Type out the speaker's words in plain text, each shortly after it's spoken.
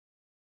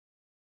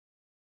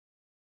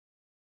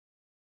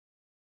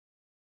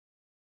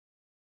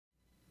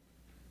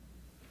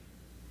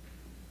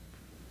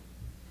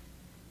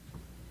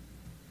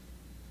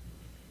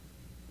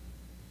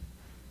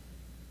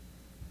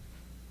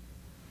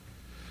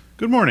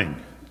Good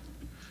morning.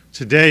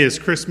 Today is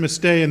Christmas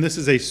Day, and this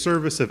is a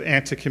service of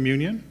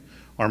Ante-Communion.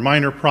 Our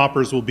minor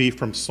propers will be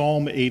from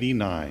Psalm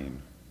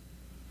 89.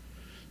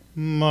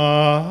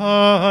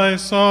 My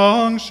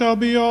song shall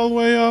be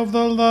always of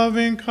the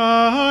loving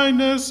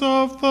kindness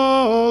of the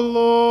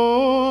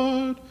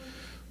Lord.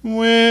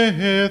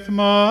 With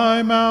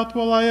my mouth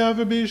will I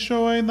ever be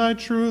showing thy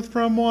truth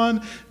from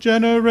one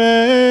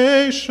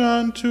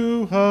generation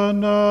to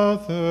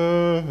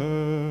another.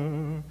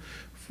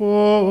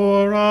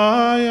 For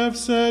I have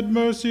said,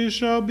 mercy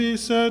shall be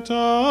set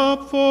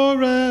up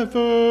forever.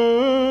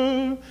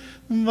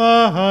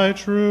 Thy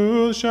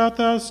truth shalt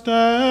thou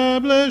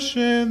establish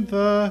in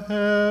the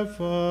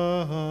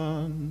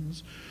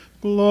heavens.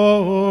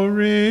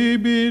 Glory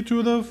be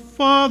to the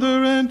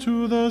Father, and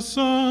to the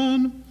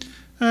Son,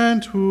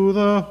 and to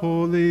the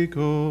Holy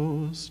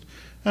Ghost,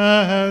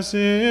 as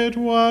it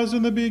was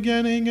in the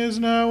beginning, is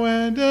now,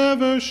 and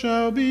ever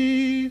shall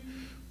be,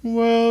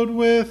 world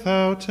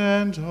without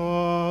end.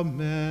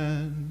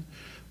 Amen.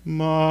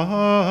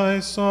 My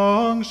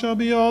song shall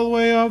be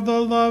always of the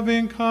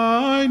loving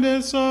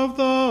kindness of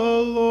the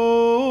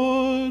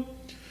Lord.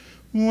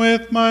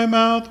 With my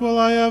mouth will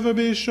I ever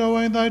be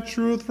showing thy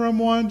truth from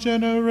one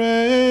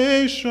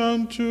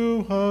generation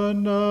to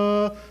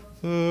another.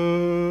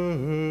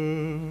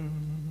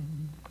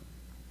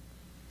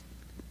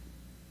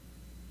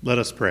 Let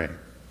us pray.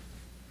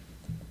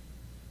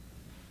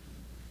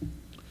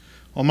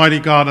 Almighty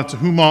God, unto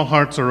whom all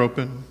hearts are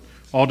open,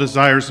 all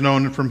desires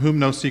known, and from whom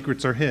no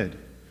secrets are hid,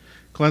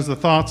 cleanse the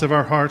thoughts of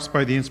our hearts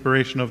by the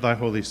inspiration of thy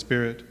Holy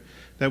Spirit,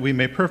 that we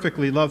may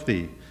perfectly love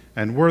thee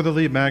and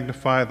worthily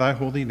magnify thy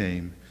holy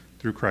name,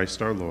 through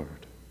Christ our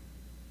Lord.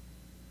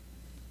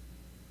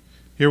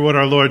 Hear what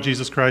our Lord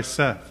Jesus Christ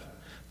saith: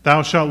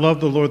 Thou shalt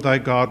love the Lord thy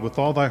God with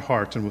all thy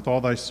heart, and with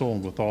all thy soul,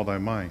 and with all thy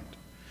mind.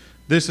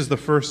 This is the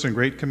first and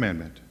great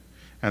commandment,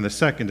 and the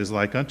second is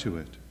like unto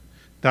it: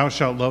 Thou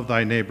shalt love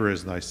thy neighbor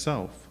as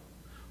thyself.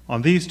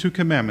 On these two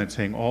commandments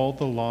hang all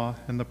the law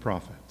and the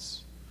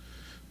prophets.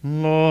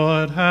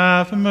 Lord,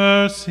 have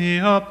mercy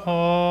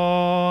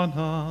upon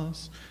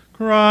us.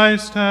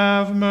 Christ,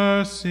 have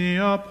mercy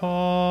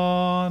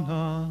upon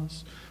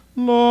us.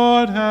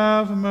 Lord,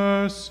 have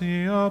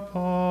mercy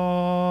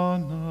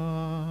upon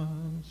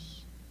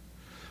us.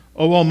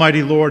 O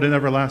Almighty Lord and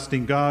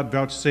everlasting God,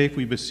 vouchsafe,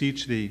 we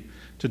beseech thee,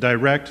 to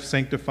direct,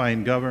 sanctify,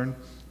 and govern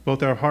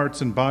both our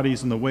hearts and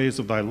bodies in the ways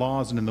of thy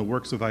laws and in the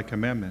works of thy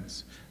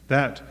commandments,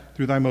 that,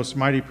 through thy most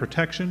mighty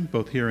protection,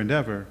 both here and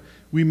ever,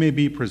 we may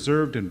be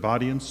preserved in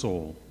body and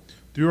soul.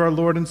 Through our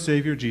Lord and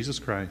Savior, Jesus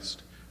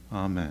Christ.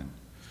 Amen.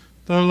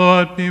 The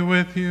Lord be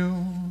with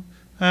you,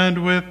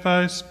 and with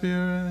thy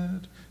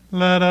spirit.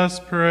 Let us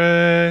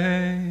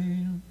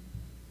pray.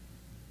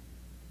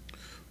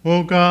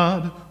 O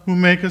God, who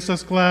makest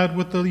us glad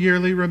with the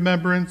yearly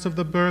remembrance of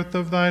the birth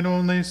of thine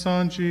only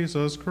Son,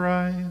 Jesus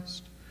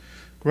Christ,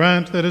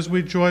 grant that as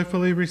we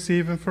joyfully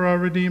receive him for our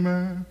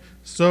Redeemer,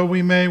 so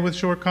we may with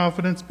sure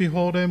confidence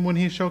behold him when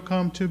he shall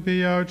come to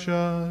be our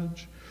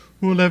judge,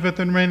 who liveth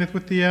and reigneth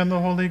with thee and the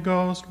Holy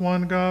Ghost,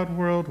 one God,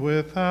 world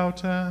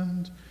without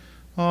end.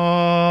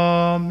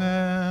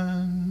 Amen.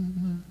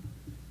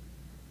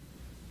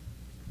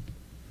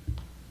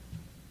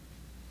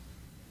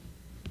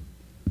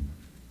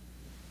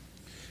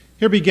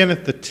 Here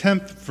beginneth the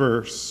 10th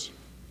verse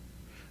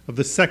of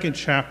the 2nd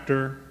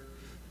chapter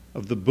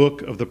of the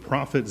book of the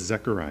prophet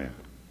Zechariah.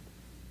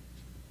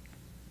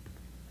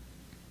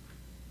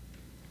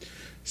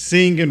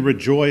 Sing and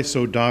rejoice,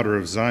 O daughter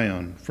of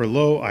Zion, for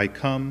lo, I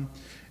come,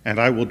 and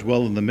I will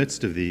dwell in the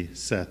midst of thee,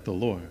 saith the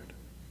Lord.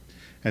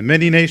 And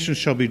many nations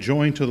shall be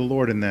joined to the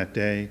Lord in that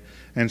day,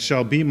 and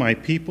shall be my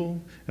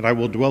people, and I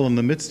will dwell in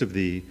the midst of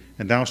thee,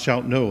 and thou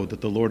shalt know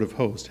that the Lord of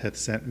hosts hath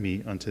sent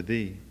me unto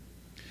thee.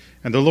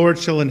 And the Lord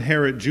shall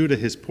inherit Judah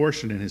his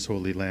portion in his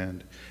holy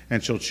land,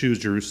 and shall choose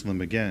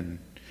Jerusalem again.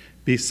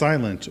 Be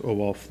silent, O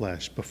all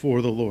flesh,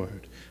 before the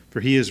Lord,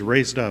 for he is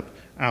raised up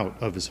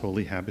out of his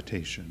holy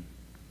habitation.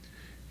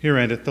 Here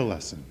endeth the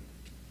lesson.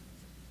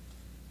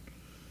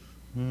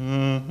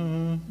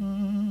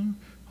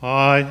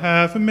 I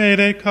have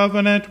made a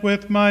covenant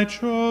with my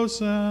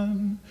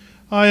chosen.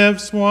 I have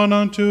sworn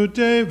unto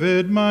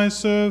David my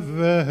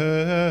servant.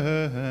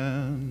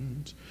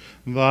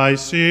 Thy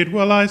seed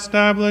will I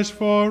establish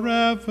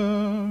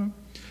forever,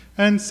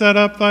 and set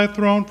up thy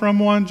throne from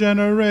one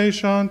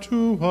generation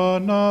to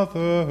another.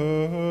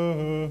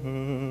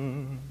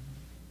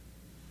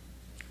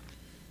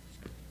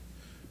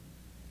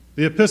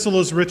 The epistle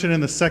is written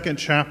in the 2nd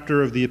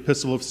chapter of the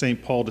epistle of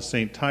St. Paul to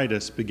St.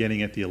 Titus,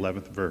 beginning at the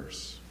 11th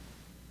verse.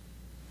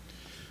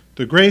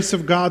 The grace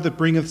of God that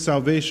bringeth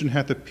salvation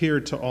hath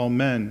appeared to all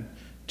men,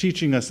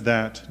 teaching us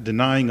that,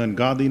 denying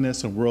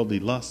ungodliness and worldly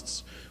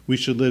lusts, we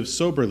should live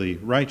soberly,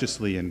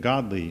 righteously, and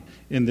godly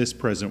in this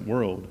present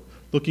world,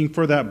 looking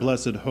for that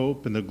blessed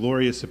hope and the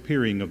glorious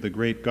appearing of the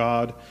great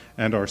God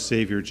and our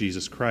Savior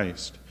Jesus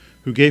Christ,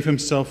 who gave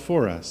himself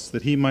for us,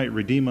 that he might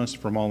redeem us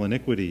from all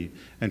iniquity,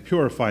 and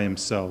purify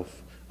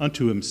himself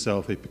unto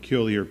himself a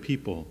peculiar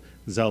people,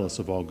 zealous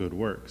of all good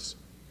works.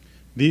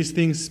 These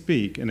things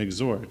speak and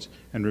exhort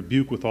and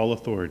rebuke with all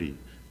authority.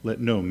 Let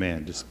no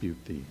man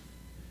dispute thee.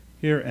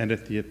 Here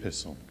endeth the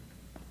epistle.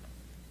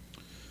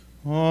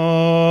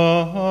 Alleluia.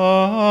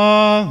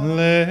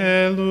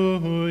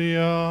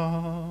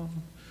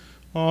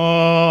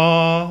 Alleluia.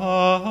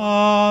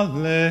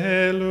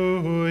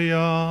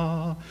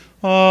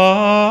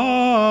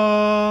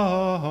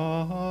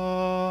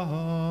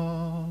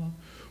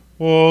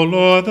 O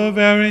Lord, the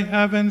very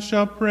heavens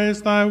shall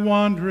praise thy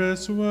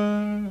wondrous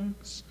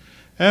works,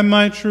 and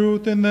my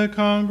truth in the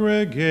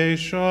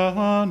congregation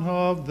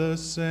of the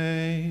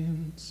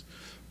saints.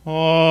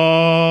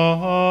 Alleluia.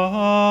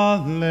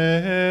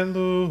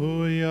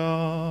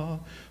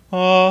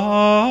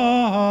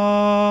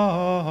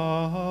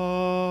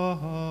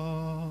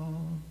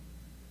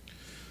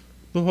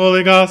 The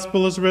Holy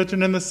Gospel is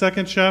written in the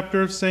second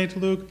chapter of St.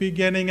 Luke,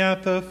 beginning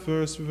at the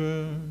first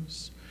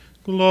verse.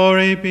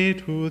 Glory be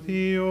to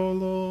thee, O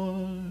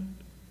Lord.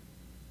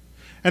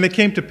 And it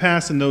came to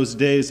pass in those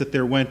days that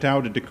there went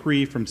out a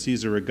decree from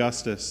Caesar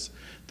Augustus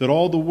that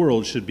all the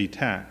world should be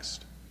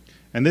taxed.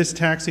 And this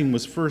taxing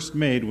was first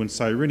made when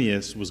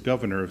Cyrenius was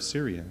governor of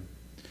Syria.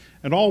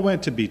 And all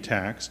went to be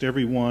taxed,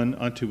 every one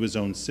unto his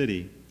own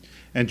city.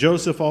 And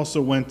Joseph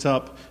also went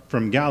up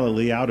from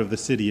Galilee out of the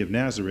city of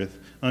Nazareth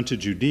unto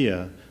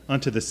Judea,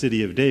 unto the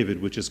city of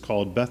David, which is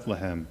called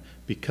Bethlehem,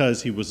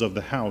 because he was of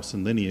the house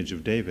and lineage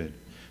of David,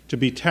 to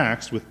be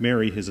taxed with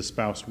Mary his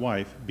espoused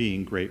wife,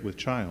 being great with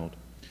child.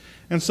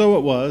 And so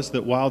it was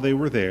that while they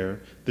were there,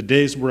 the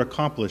days were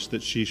accomplished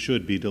that she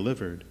should be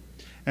delivered.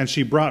 And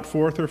she brought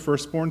forth her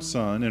firstborn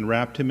son, and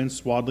wrapped him in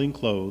swaddling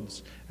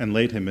clothes, and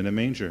laid him in a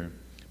manger,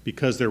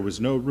 because there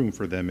was no room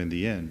for them in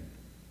the inn.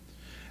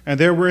 And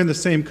there were in the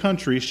same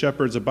country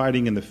shepherds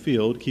abiding in the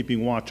field,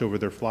 keeping watch over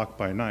their flock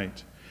by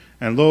night.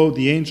 And lo,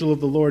 the angel of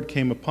the Lord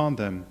came upon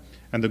them,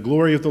 and the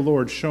glory of the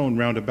Lord shone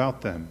round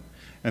about them,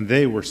 and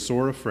they were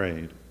sore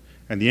afraid.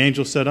 And the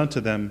angel said unto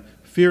them,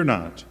 Fear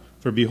not,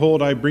 for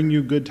behold, I bring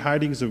you good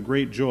tidings of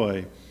great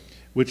joy,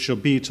 which shall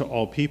be to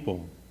all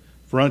people.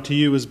 For unto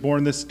you is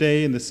born this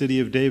day in the city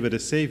of David a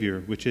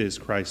Savior, which is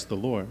Christ the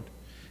Lord.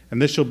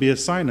 And this shall be a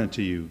sign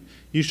unto you.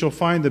 You shall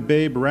find the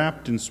babe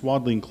wrapped in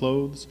swaddling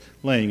clothes,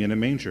 laying in a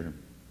manger.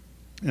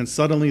 And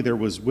suddenly there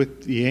was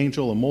with the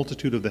angel a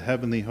multitude of the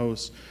heavenly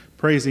hosts,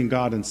 praising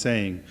God and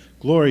saying,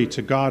 Glory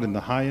to God in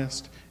the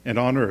highest, and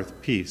on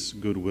earth peace,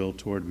 goodwill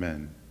toward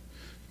men.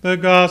 The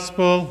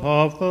Gospel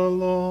of the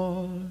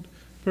Lord.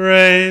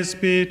 Praise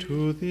be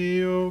to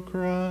thee, O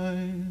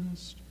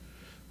Christ.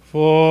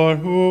 For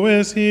who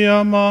is he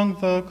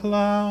among the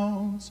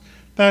clouds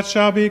that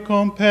shall be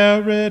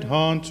compared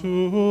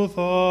unto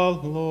the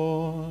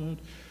Lord?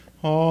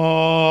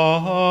 Alleluia.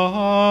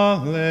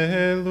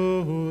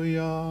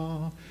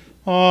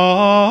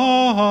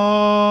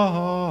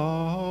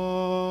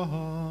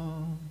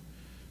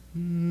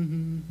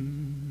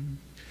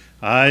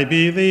 I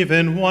believe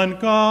in one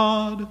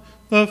God,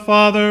 the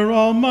Father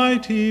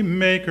Almighty,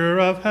 maker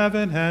of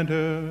heaven and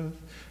earth,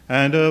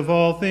 and of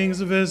all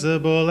things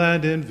visible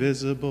and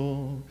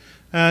invisible,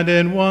 and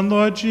in one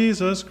Lord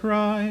Jesus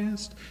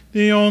Christ,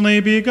 the only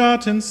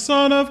begotten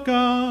Son of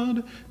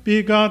God,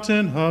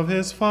 begotten of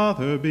his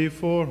Father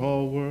before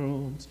all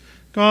worlds,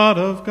 God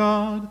of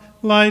God,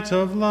 light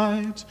of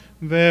light,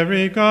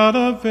 very God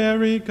of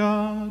very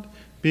God,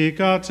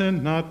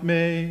 begotten, not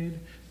made,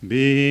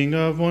 being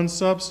of one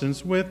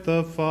substance with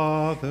the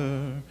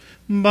Father,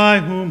 by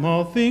whom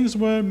all things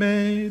were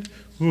made,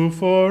 who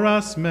for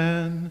us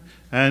men,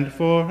 and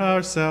for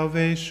our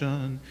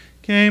salvation,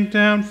 came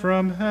down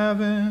from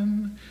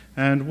heaven,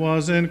 and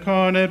was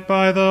incarnate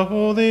by the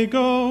Holy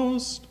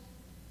Ghost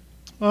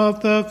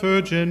of the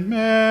Virgin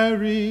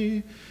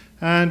Mary,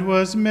 and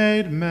was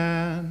made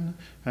man,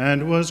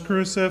 and was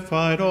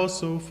crucified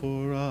also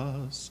for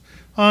us.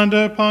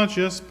 Under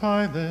Pontius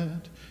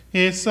Pilate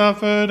he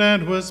suffered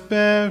and was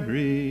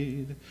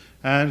buried,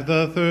 and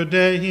the third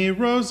day he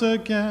rose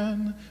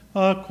again,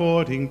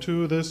 according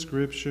to the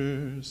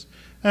Scriptures,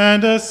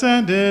 and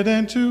ascended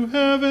into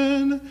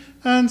heaven,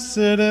 and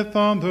sitteth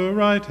on the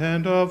right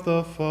hand of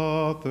the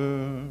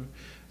Father.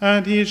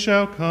 And he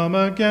shall come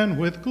again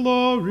with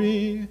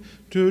glory,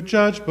 to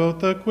judge both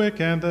the quick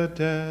and the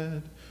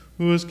dead,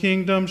 whose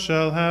kingdom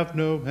shall have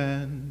no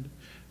end.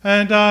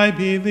 And I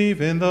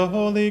believe in the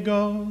Holy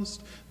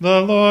Ghost,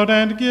 the Lord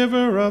and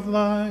giver of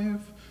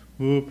life,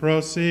 who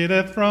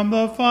proceedeth from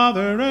the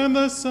Father and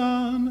the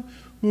Son,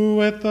 who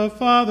with the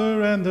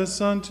Father and the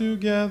Son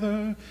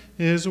together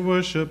is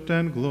worshipped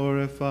and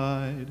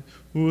glorified,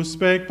 who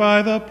spake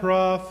by the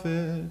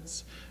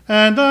prophets.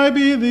 And I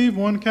believe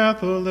one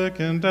Catholic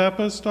and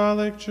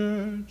Apostolic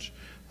Church.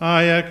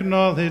 I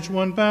acknowledge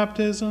one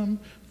baptism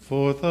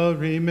for the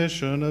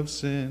remission of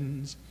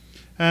sins.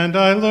 And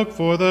I look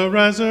for the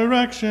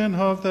resurrection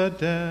of the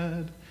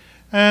dead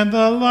and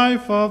the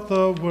life of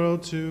the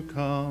world to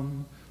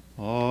come.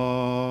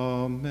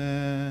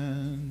 Amen.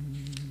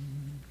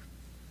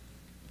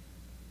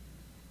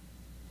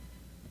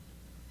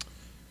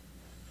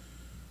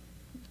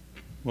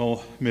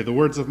 Well, may the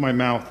words of my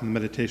mouth and the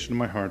meditation of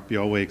my heart be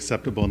always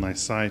acceptable in thy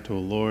sight, O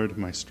Lord,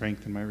 my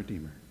strength and my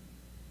Redeemer.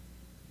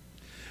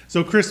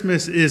 So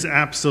Christmas is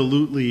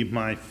absolutely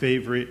my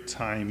favorite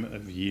time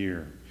of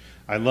year.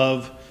 I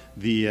love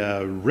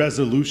the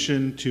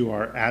resolution to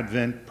our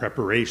Advent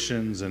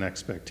preparations and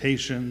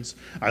expectations.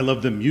 I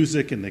love the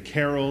music and the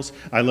carols.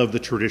 I love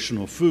the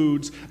traditional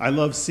foods. I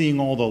love seeing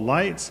all the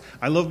lights.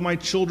 I love my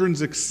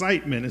children's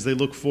excitement as they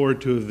look forward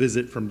to a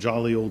visit from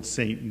jolly old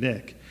Saint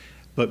Nick.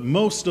 But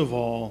most of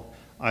all,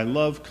 I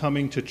love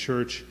coming to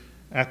church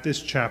at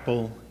this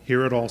chapel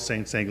here at All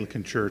Saints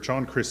Anglican Church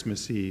on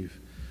Christmas Eve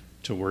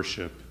to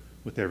worship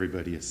with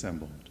everybody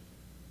assembled.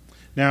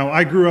 Now,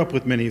 I grew up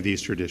with many of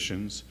these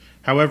traditions.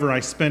 However, I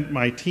spent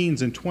my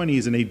teens and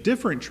 20s in a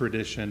different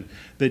tradition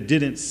that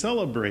didn't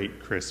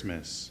celebrate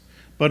Christmas,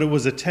 but it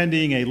was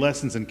attending a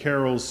Lessons and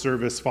Carols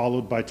service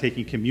followed by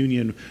taking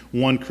communion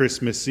one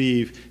Christmas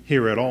Eve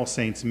here at All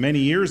Saints many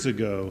years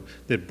ago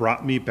that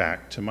brought me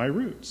back to my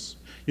roots.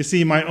 You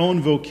see, my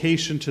own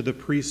vocation to the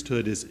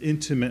priesthood is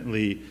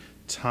intimately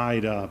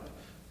tied up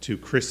to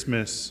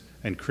Christmas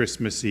and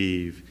Christmas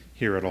Eve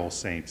here at All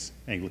Saints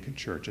Anglican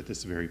Church at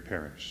this very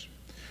parish.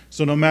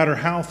 So no matter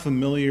how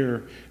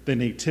familiar the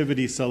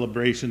nativity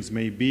celebrations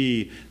may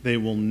be, they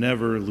will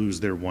never lose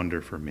their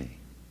wonder for me.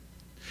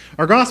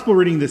 Our gospel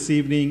reading this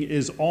evening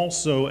is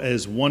also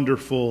as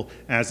wonderful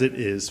as it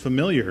is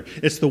familiar.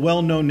 It's the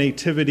well-known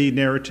nativity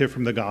narrative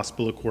from the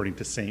gospel according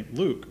to St.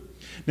 Luke.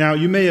 Now,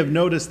 you may have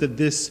noticed that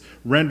this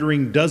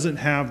rendering doesn't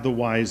have the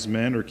wise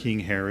men or King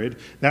Herod.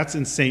 That's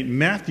in St.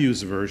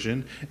 Matthew's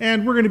version,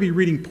 and we're going to be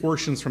reading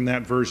portions from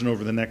that version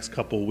over the next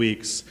couple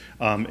weeks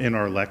in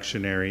our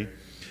lectionary.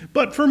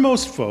 But for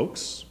most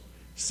folks,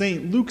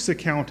 St. Luke's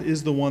account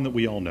is the one that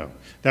we all know.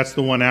 That's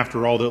the one,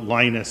 after all, that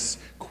Linus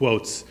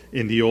quotes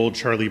in the old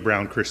Charlie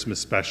Brown Christmas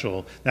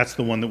special. That's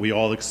the one that we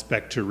all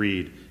expect to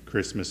read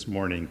Christmas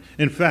morning.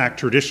 In fact,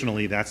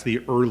 traditionally, that's the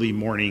early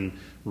morning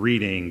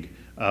reading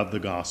of the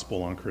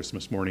gospel on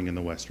Christmas morning in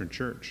the Western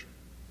Church.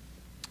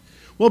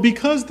 Well,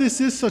 because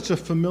this is such a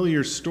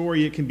familiar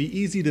story, it can be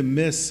easy to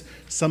miss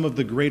some of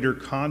the greater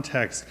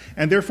context,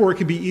 and therefore it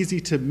can be easy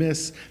to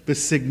miss the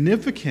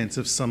significance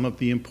of some of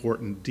the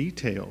important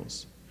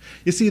details.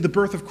 You see, the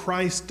birth of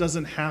Christ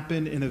doesn't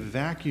happen in a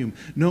vacuum.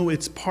 No,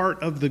 it's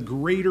part of the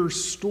greater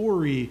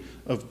story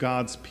of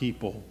God's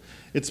people.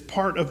 It's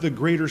part of the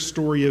greater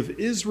story of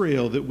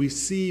Israel that we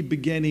see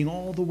beginning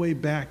all the way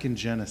back in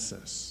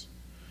Genesis.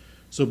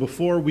 So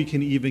before we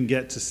can even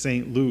get to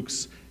St.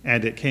 Luke's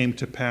 "and it came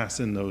to pass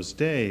in those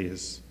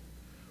days,"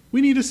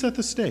 we need to set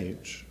the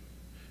stage.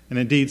 And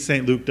indeed,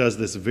 St. Luke does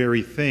this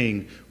very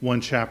thing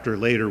one chapter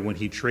later when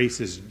he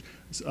traces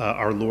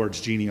our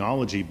Lord's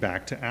genealogy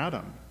back to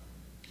Adam.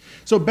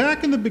 So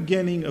back in the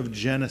beginning of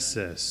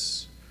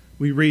Genesis,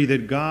 we read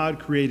that God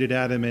created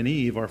Adam and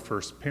Eve, our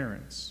first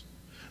parents.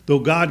 Though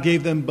God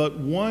gave them but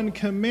one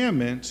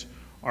commandment,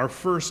 our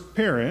first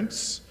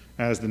parents,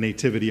 as the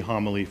Nativity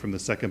homily from the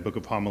second book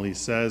of homilies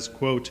says,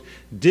 quote,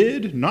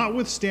 "did,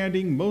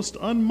 notwithstanding, most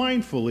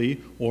unmindfully,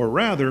 or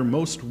rather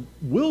most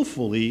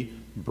willfully,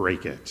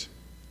 break it."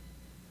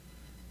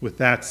 With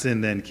that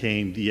sin then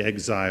came the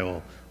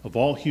exile of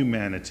all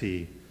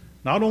humanity,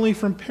 not only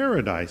from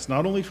paradise,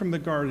 not only from the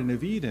Garden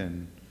of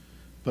Eden,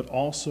 but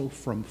also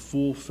from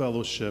full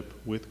fellowship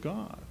with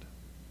God.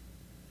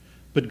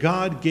 But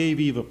God gave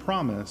Eve a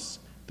promise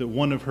that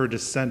one of her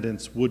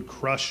descendants would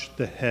crush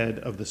the head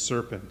of the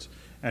serpent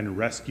and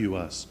rescue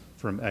us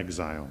from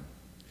exile.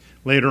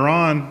 Later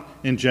on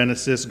in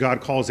Genesis,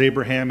 God calls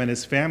Abraham and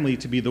his family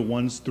to be the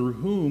ones through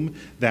whom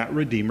that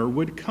Redeemer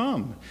would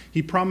come.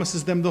 He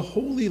promises them the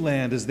Holy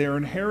Land as their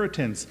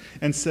inheritance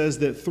and says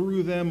that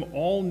through them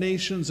all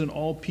nations and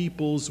all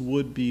peoples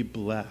would be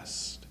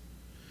blessed.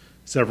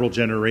 Several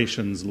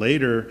generations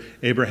later,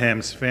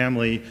 Abraham's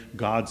family,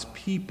 God's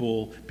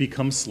people,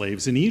 become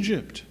slaves in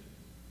Egypt.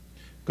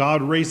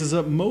 God raises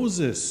up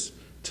Moses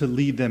to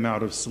lead them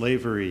out of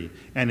slavery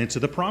and into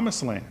the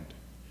promised land.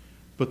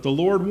 But the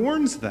Lord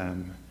warns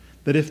them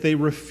that if they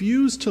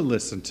refuse to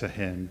listen to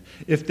him,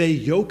 if they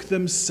yoke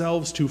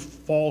themselves to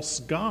false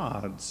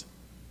gods,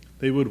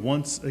 they would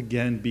once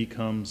again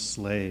become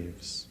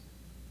slaves.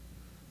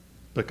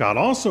 But God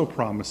also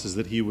promises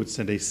that he would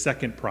send a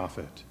second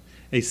prophet,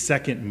 a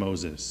second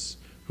Moses,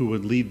 who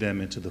would lead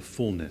them into the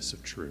fullness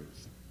of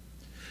truth.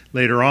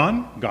 Later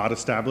on, God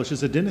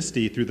establishes a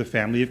dynasty through the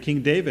family of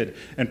King David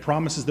and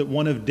promises that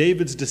one of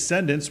David's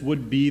descendants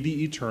would be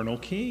the eternal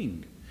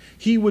king.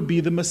 He would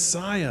be the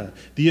Messiah,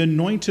 the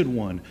anointed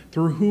one,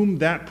 through whom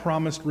that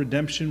promised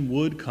redemption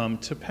would come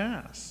to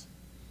pass.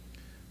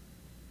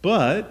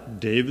 But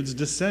David's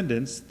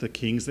descendants, the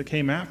kings that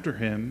came after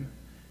him,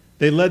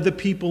 they led the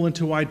people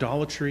into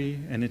idolatry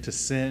and into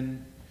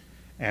sin,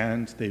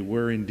 and they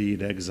were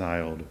indeed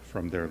exiled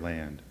from their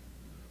land.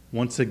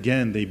 Once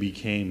again, they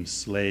became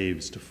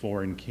slaves to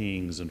foreign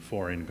kings and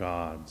foreign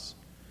gods.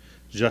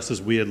 Just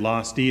as we had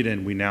lost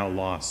Eden, we now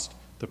lost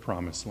the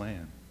promised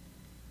land.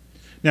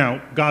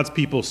 Now, God's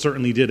people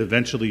certainly did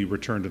eventually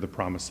return to the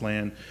promised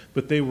land,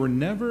 but they were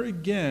never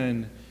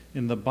again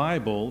in the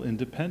Bible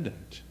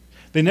independent.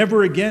 They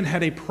never again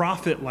had a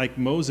prophet like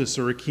Moses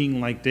or a king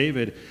like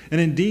David.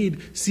 And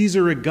indeed,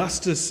 Caesar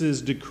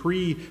Augustus's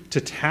decree to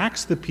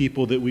tax the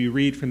people that we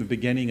read from the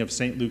beginning of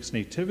St. Luke's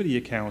nativity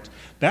account,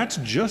 that's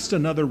just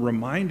another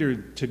reminder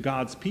to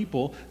God's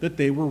people that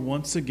they were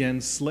once again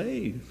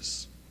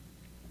slaves.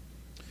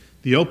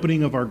 The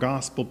opening of our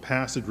gospel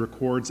passage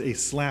records a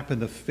slap in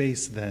the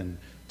face then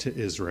to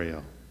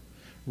Israel,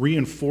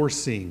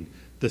 reinforcing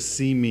the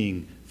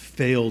seeming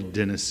failed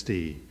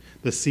dynasty,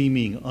 the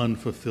seeming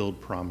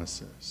unfulfilled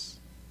promises.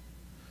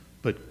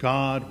 But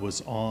God was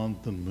on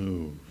the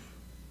move.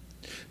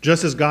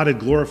 Just as God had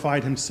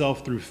glorified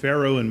himself through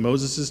Pharaoh in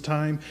Moses'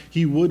 time,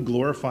 he would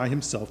glorify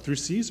himself through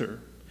Caesar.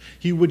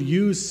 He would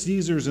use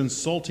Caesar's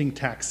insulting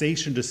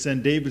taxation to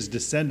send David's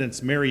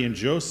descendants, Mary and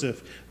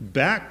Joseph,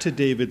 back to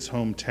David's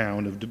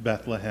hometown of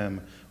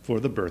Bethlehem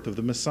for the birth of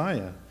the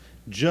Messiah,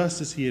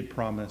 just as he had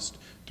promised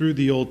through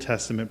the Old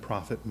Testament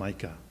prophet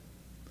Micah.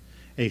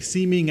 A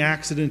seeming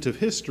accident of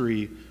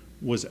history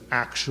was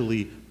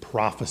actually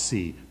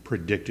prophecy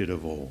predicted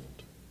of old.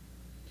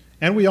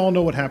 And we all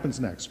know what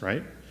happens next,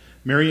 right?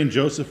 Mary and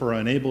Joseph are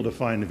unable to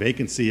find a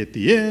vacancy at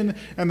the inn,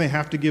 and they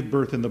have to give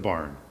birth in the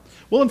barn.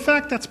 Well, in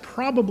fact, that's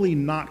probably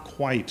not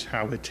quite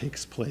how it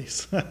takes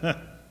place.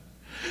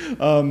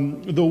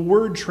 The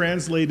word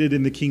translated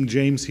in the King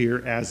James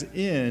here as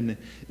inn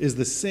is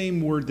the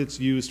same word that's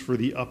used for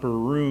the upper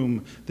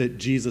room that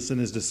Jesus and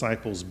his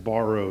disciples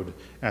borrowed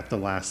at the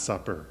Last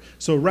Supper.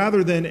 So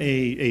rather than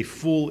a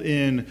full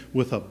inn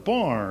with a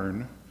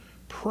barn,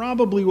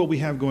 probably what we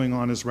have going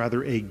on is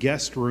rather a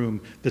guest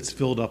room that's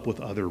filled up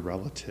with other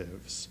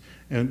relatives,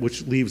 and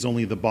which leaves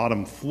only the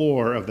bottom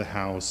floor of the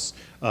house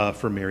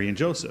for Mary and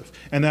Joseph.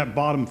 And that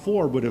bottom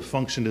floor would have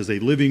functioned as a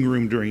living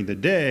room during the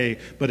day,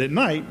 but at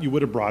night you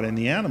would have brought in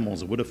the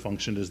animals. It would have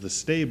functioned as the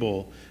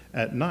stable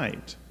at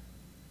night.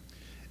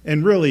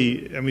 And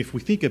really, I mean, if we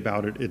think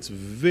about it, it's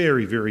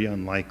very, very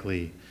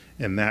unlikely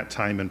in that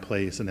time and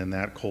place and in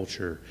that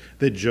culture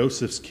that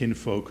Joseph's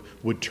kinfolk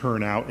would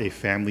turn out a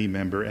family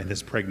member and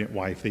his pregnant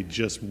wife. They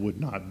just would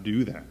not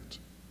do that.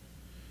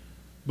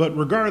 But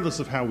regardless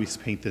of how we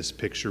paint this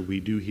picture, we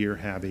do here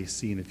have a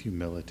scene of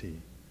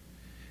humility.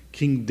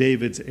 King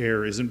David's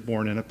heir isn't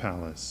born in a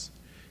palace.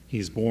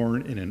 He's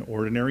born in an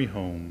ordinary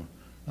home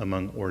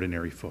among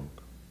ordinary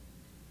folk.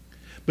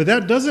 But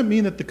that doesn't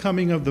mean that the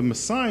coming of the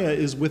Messiah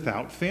is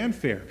without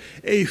fanfare.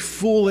 A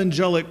full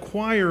angelic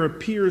choir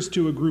appears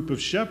to a group of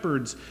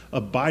shepherds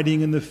abiding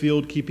in the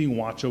field, keeping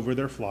watch over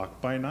their flock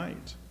by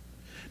night.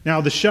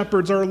 Now, the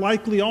shepherds are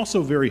likely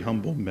also very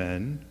humble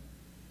men,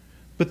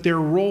 but their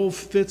role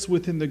fits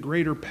within the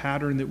greater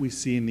pattern that we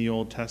see in the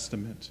Old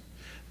Testament.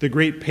 The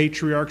great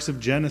patriarchs of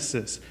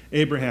Genesis,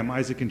 Abraham,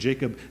 Isaac, and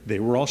Jacob, they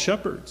were all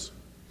shepherds.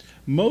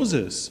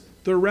 Moses,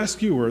 the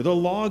rescuer, the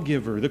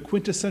lawgiver, the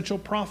quintessential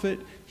prophet,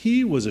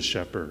 he was a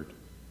shepherd.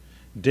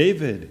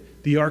 David,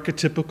 the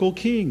archetypical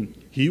king,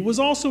 he was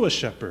also a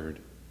shepherd.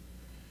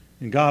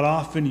 And God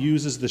often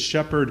uses the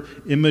shepherd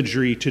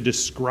imagery to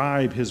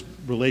describe his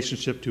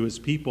relationship to his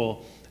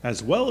people,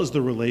 as well as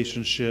the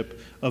relationship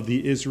of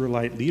the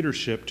Israelite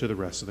leadership to the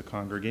rest of the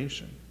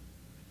congregation.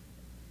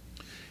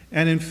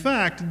 And in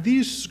fact,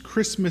 these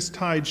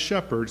Christmastide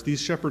shepherds,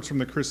 these shepherds from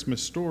the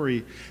Christmas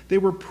story, they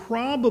were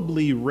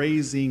probably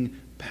raising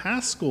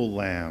paschal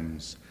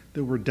lambs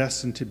that were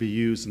destined to be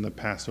used in the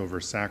Passover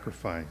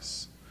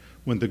sacrifice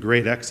when the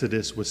great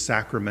Exodus was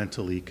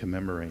sacramentally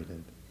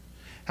commemorated.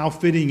 How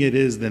fitting it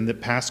is then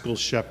that paschal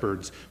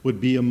shepherds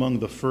would be among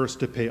the first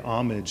to pay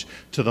homage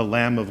to the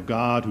Lamb of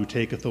God who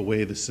taketh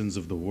away the sins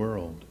of the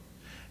world.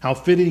 How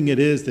fitting it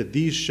is that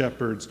these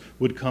shepherds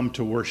would come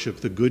to worship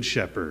the Good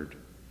Shepherd.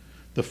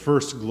 The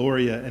first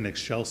Gloria in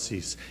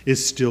Excelsis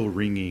is still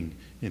ringing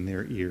in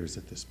their ears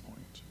at this point.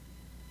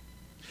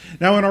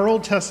 Now, in our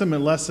Old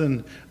Testament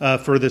lesson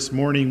for this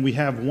morning, we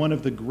have one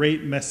of the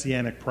great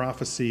messianic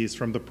prophecies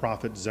from the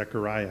prophet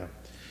Zechariah.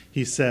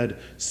 He said,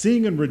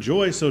 "Sing and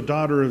rejoice, O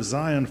daughter of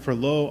Zion, for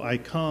lo, I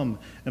come,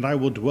 and I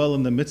will dwell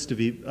in the midst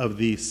of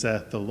thee,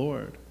 saith the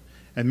Lord.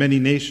 And many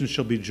nations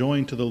shall be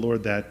joined to the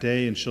Lord that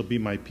day, and shall be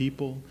my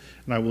people,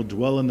 and I will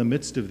dwell in the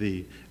midst of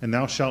thee. And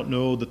thou shalt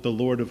know that the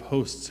Lord of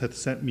hosts hath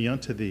sent me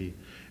unto thee.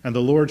 And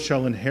the Lord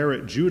shall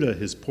inherit Judah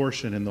his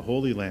portion in the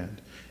Holy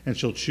Land, and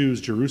shall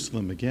choose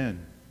Jerusalem again.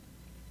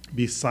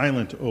 Be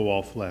silent, O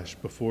all flesh,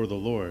 before the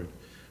Lord,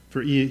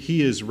 for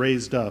he is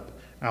raised up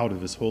out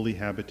of his holy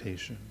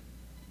habitation."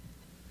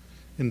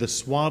 In the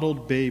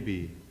swaddled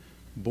baby,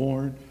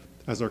 born,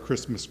 as our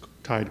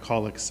Christmastide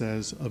collect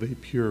says, of a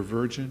pure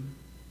virgin,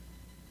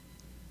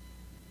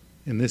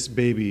 in this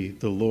baby,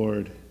 the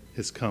Lord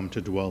has come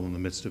to dwell in the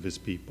midst of his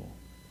people.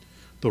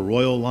 The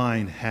royal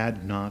line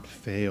had not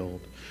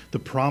failed. The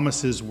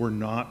promises were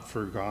not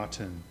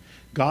forgotten.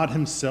 God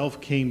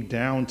himself came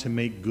down to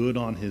make good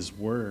on his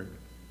word.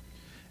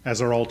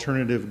 As our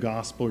alternative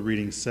gospel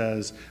reading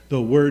says,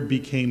 the word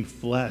became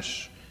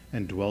flesh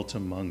and dwelt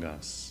among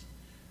us.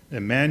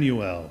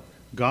 Emmanuel,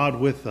 God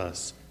with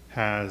us,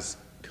 has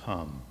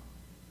come.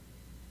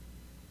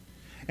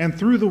 And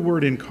through the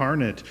Word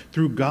incarnate,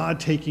 through God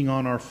taking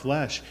on our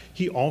flesh,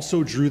 he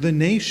also drew the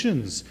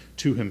nations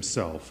to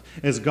himself.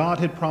 As God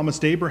had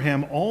promised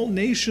Abraham, all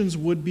nations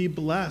would be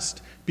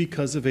blessed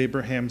because of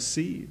Abraham's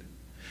seed.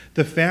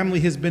 The family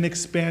has been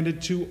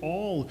expanded to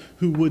all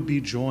who would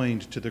be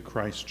joined to the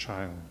Christ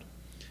child.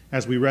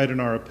 As we read in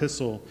our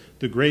epistle,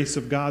 the grace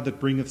of God that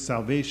bringeth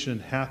salvation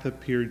hath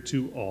appeared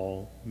to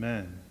all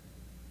men.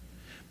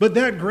 But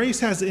that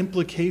grace has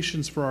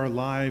implications for our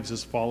lives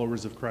as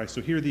followers of Christ.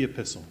 So hear the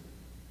epistle.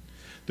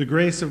 The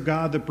grace of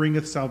God that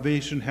bringeth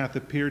salvation hath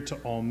appeared to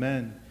all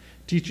men,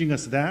 teaching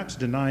us that,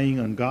 denying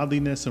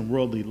ungodliness and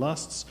worldly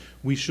lusts,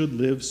 we should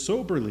live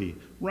soberly,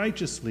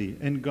 righteously,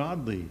 and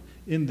godly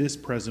in this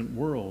present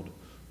world,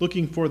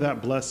 looking for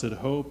that blessed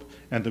hope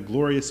and the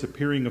glorious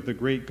appearing of the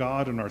great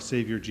God and our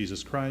Savior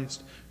Jesus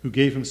Christ, who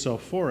gave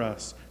himself for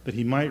us, that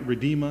he might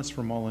redeem us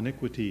from all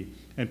iniquity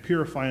and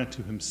purify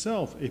unto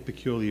himself a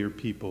peculiar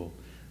people,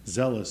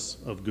 zealous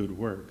of good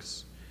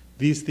works.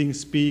 These things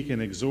speak and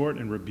exhort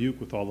and rebuke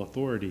with all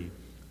authority.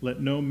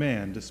 Let no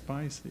man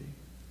despise thee.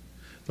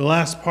 The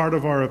last part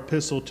of our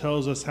epistle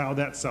tells us how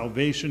that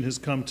salvation has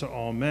come to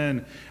all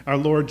men. Our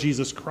Lord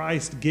Jesus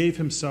Christ gave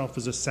himself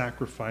as a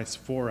sacrifice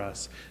for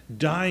us,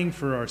 dying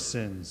for our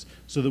sins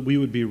so that we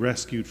would be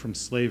rescued from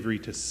slavery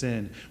to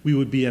sin. We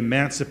would be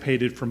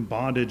emancipated from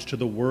bondage to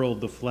the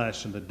world, the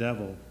flesh, and the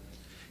devil.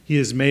 He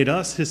has made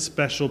us his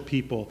special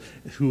people,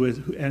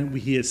 and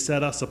he has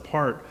set us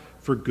apart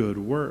for good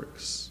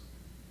works.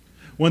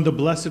 When the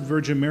Blessed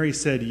Virgin Mary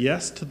said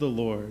yes to the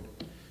Lord,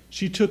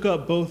 she took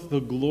up both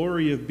the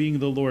glory of being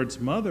the Lord's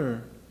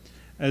mother,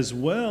 as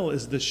well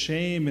as the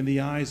shame in the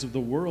eyes of the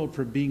world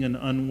for being an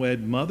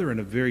unwed mother in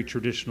a very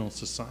traditional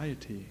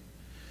society.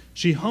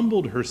 She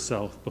humbled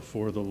herself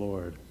before the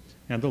Lord,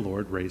 and the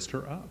Lord raised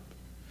her up.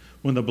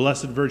 When the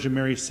Blessed Virgin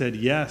Mary said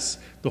yes,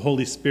 the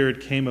Holy Spirit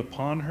came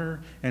upon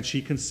her, and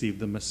she conceived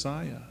the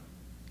Messiah.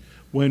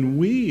 When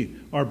we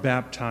are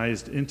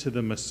baptized into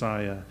the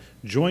Messiah,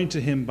 joined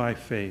to him by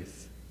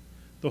faith,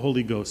 the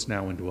Holy Ghost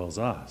now indwells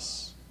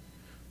us.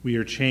 We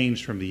are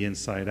changed from the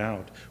inside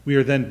out. We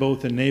are then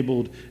both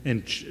enabled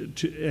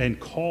and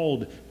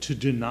called to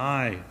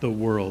deny the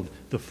world,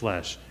 the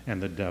flesh,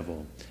 and the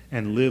devil,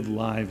 and live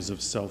lives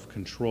of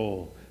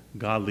self-control,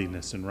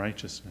 godliness, and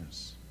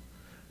righteousness.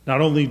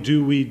 Not only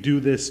do we do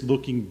this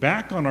looking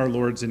back on our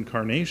Lord's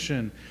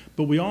incarnation,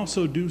 but we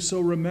also do so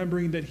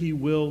remembering that he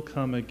will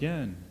come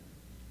again.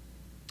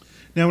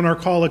 Now in our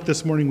collect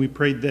this morning we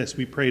prayed this.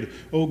 We prayed,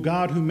 O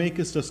God, who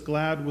makest us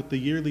glad with the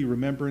yearly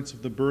remembrance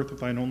of the birth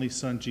of thine only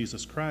Son,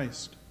 Jesus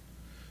Christ,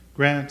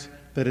 grant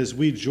that as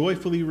we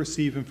joyfully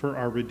receive him for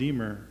our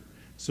Redeemer,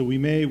 so we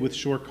may with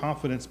sure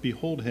confidence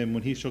behold him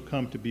when he shall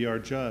come to be our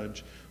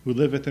judge, who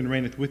liveth and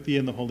reigneth with thee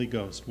in the Holy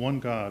Ghost, one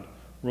God,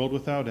 world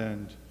without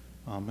end.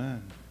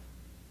 Amen.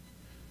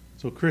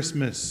 So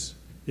Christmas,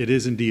 it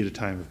is indeed a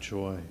time of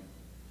joy.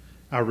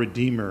 Our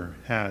Redeemer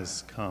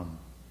has come.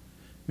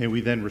 May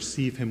we then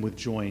receive him with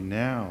joy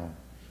now,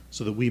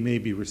 so that we may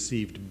be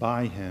received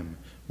by him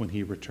when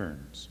he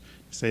returns.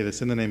 I say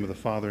this in the name of the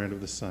Father, and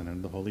of the Son, and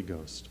of the Holy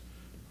Ghost.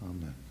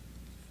 Amen.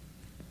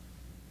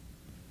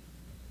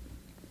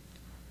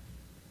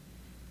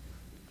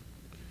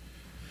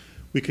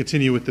 We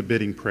continue with the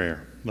bidding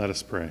prayer. Let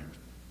us pray.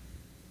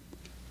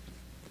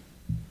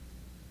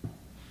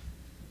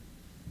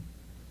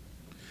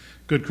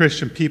 Good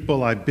Christian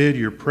people, I bid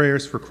your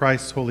prayers for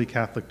Christ's holy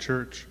Catholic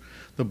Church,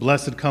 the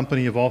blessed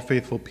company of all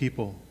faithful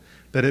people,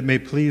 that it may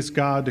please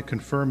God to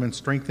confirm and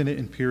strengthen it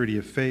in purity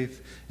of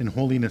faith, in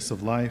holiness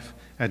of life,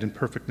 and in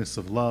perfectness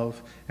of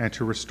love, and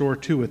to restore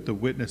to it the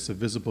witness of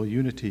visible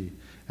unity,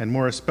 and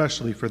more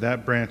especially for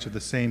that branch of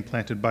the same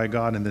planted by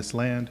God in this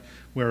land,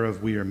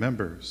 whereof we are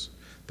members,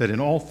 that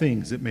in all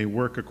things it may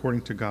work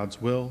according to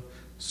God's will,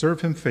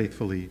 serve him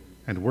faithfully,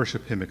 and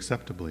worship him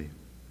acceptably.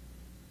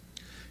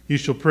 You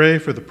shall pray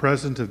for the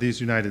President of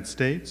these United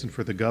States, and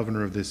for the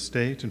governor of this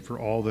state, and for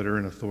all that are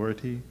in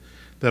authority,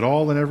 that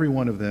all and every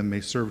one of them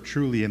may serve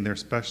truly in their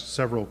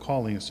several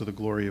callings to the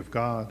glory of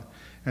God,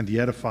 and the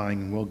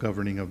edifying and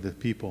well-governing of the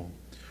people,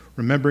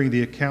 remembering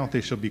the account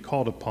they shall be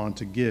called upon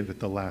to give at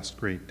the last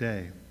great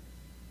day.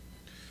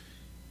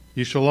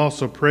 You shall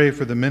also pray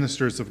for the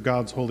ministers of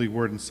God's holy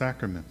word and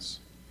sacraments,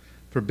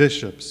 for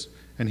bishops,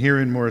 and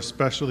herein more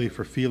especially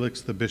for Felix,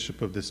 the bishop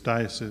of this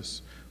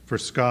diocese, for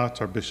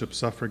Scott, our bishop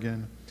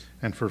suffragan,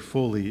 and for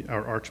Foley,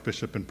 our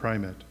archbishop and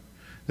primate,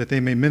 that they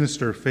may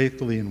minister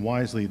faithfully and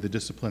wisely the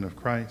discipline of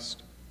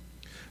Christ.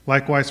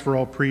 Likewise for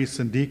all priests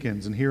and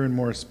deacons, and herein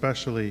more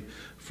especially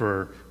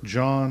for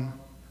John,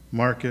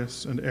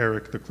 Marcus, and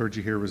Eric, the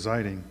clergy here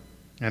residing,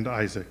 and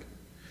Isaac,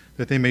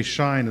 that they may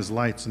shine as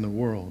lights in the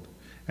world,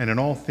 and in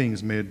all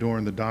things may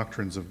adorn the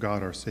doctrines of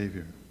God our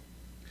Savior.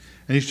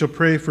 And you shall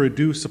pray for a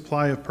due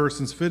supply of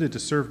persons fitted to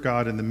serve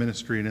God in the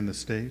ministry and in the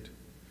state.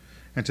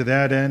 And to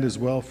that end as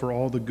well for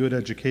all the good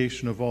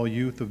education of all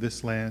youth of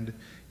this land,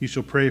 you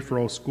shall pray for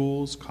all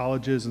schools,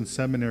 colleges, and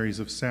seminaries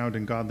of sound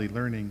and godly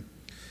learning,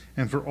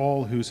 and for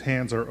all whose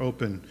hands are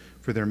open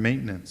for their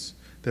maintenance,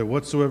 that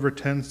whatsoever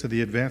tends to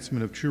the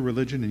advancement of true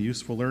religion and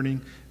useful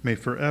learning may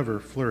forever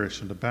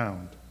flourish and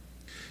abound.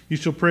 You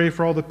shall pray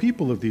for all the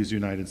people of these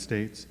United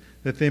States,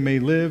 that they may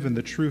live in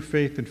the true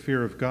faith and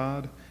fear of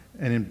God,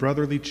 and in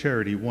brotherly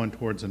charity one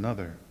towards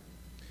another.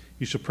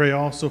 You shall pray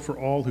also for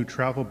all who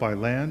travel by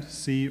land,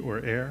 sea, or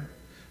air,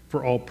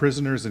 for all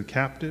prisoners and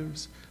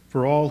captives,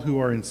 for all who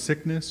are in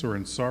sickness or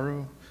in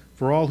sorrow,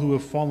 for all who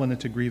have fallen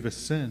into grievous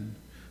sin,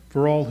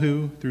 for all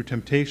who, through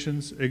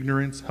temptations,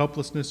 ignorance,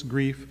 helplessness,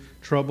 grief,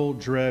 trouble,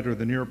 dread, or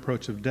the near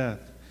approach of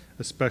death,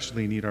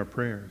 especially need our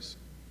prayers.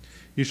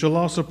 You shall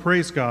also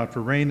praise God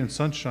for rain and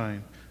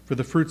sunshine, for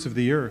the fruits of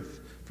the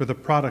earth, for the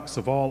products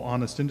of all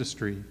honest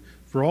industry,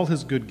 for all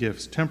his good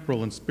gifts,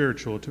 temporal and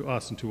spiritual, to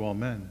us and to all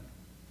men.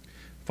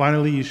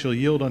 Finally, you shall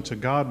yield unto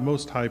God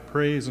most high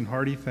praise and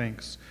hearty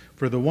thanks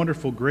for the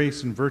wonderful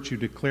grace and virtue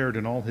declared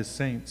in all his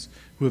saints,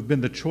 who have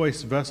been the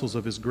choice vessels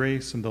of his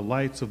grace and the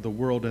lights of the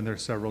world in their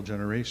several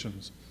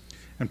generations.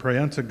 And pray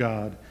unto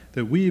God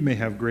that we may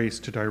have grace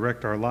to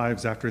direct our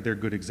lives after their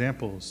good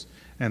examples,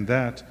 and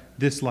that,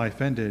 this life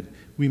ended,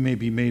 we may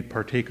be made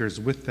partakers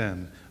with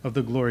them of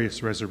the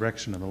glorious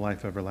resurrection and the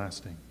life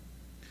everlasting.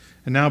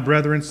 And now,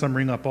 brethren,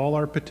 summing up all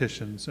our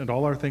petitions and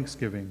all our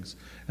thanksgivings,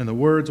 and the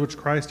words which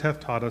Christ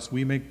hath taught us,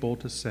 we make bold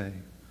to say,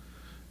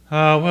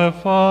 Our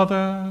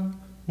Father,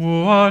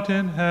 who art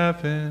in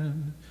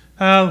heaven,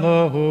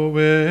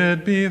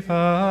 hallowed be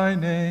thy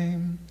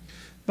name.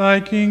 Thy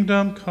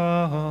kingdom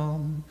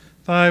come,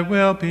 thy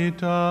will be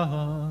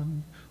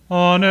done,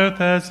 on earth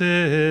as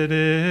it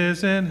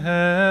is in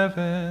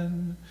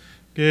heaven.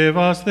 Give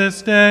us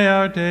this day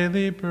our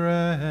daily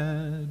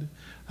bread,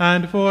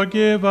 and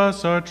forgive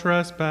us our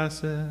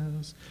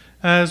trespasses,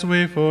 as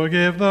we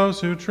forgive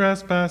those who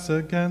trespass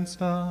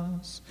against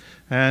us.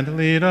 And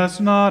lead us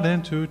not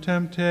into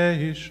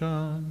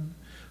temptation,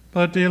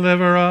 but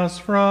deliver us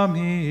from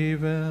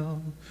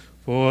evil.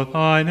 For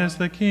thine is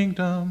the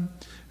kingdom,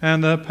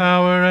 and the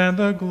power, and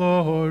the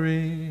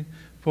glory,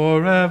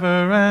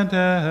 forever and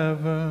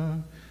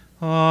ever.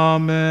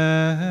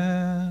 Amen.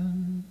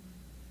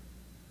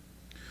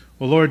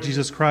 O Lord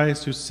Jesus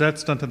Christ, who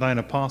saidst unto thine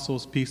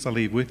apostles, Peace I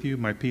leave with you,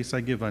 my peace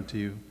I give unto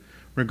you,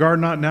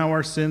 regard not now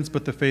our sins,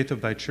 but the faith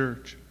of thy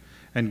church,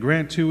 and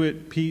grant to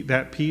it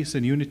that peace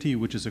and unity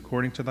which is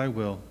according to thy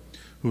will,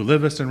 who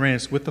livest and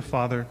reignest with the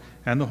Father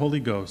and the Holy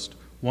Ghost,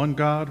 one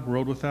God,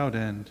 world without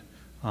end.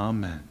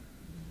 Amen.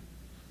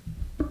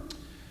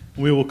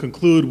 We will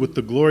conclude with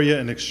the Gloria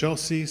in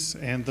Excelsis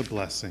and the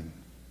blessing.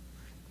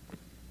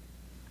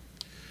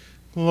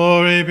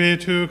 Glory be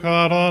to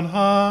God on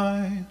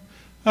high,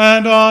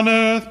 and on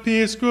earth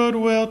peace,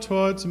 goodwill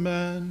towards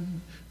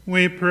men.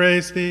 We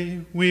praise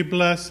thee, we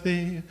bless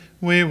thee,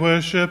 we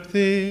worship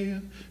thee,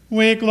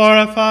 we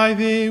glorify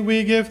thee,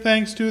 we give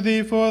thanks to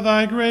thee for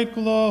thy great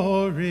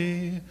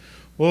glory.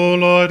 O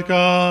Lord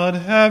God,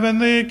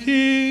 heavenly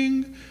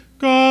King,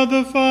 God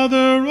the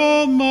Father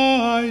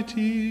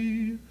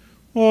Almighty,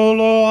 O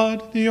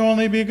Lord, the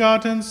only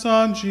begotten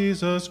Son,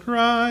 Jesus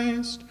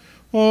Christ,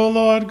 O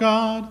Lord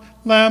God,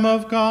 Lamb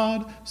of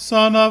God,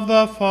 Son of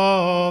the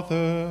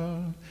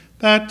Father,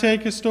 that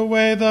takest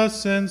away the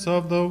sins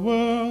of the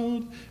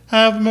world,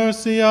 have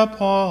mercy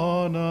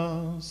upon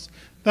us.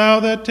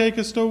 Thou that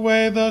takest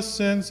away the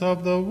sins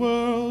of the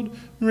world,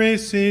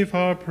 receive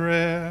our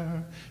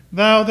prayer.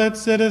 Thou that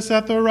sittest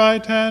at the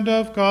right hand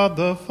of God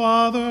the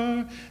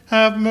Father,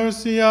 have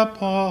mercy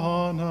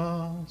upon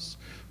us.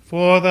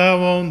 For thou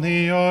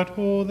only art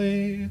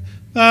holy,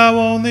 thou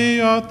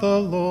only art the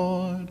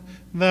Lord,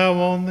 thou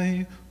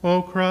only,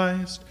 O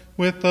Christ,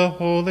 with the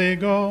Holy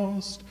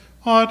Ghost,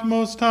 art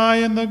most high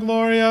in the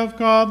glory of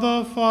God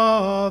the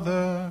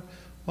Father.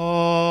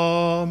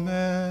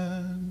 Amen.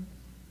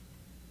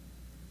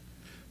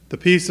 The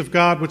peace of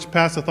God, which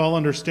passeth all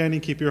understanding,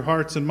 keep your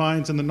hearts and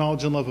minds in the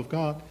knowledge and love of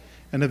God,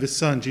 and of his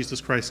Son,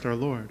 Jesus Christ our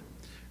Lord.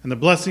 And the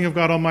blessing of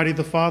God Almighty,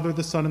 the Father,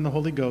 the Son, and the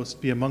Holy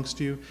Ghost be amongst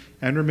you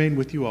and remain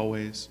with you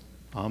always.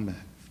 Amen.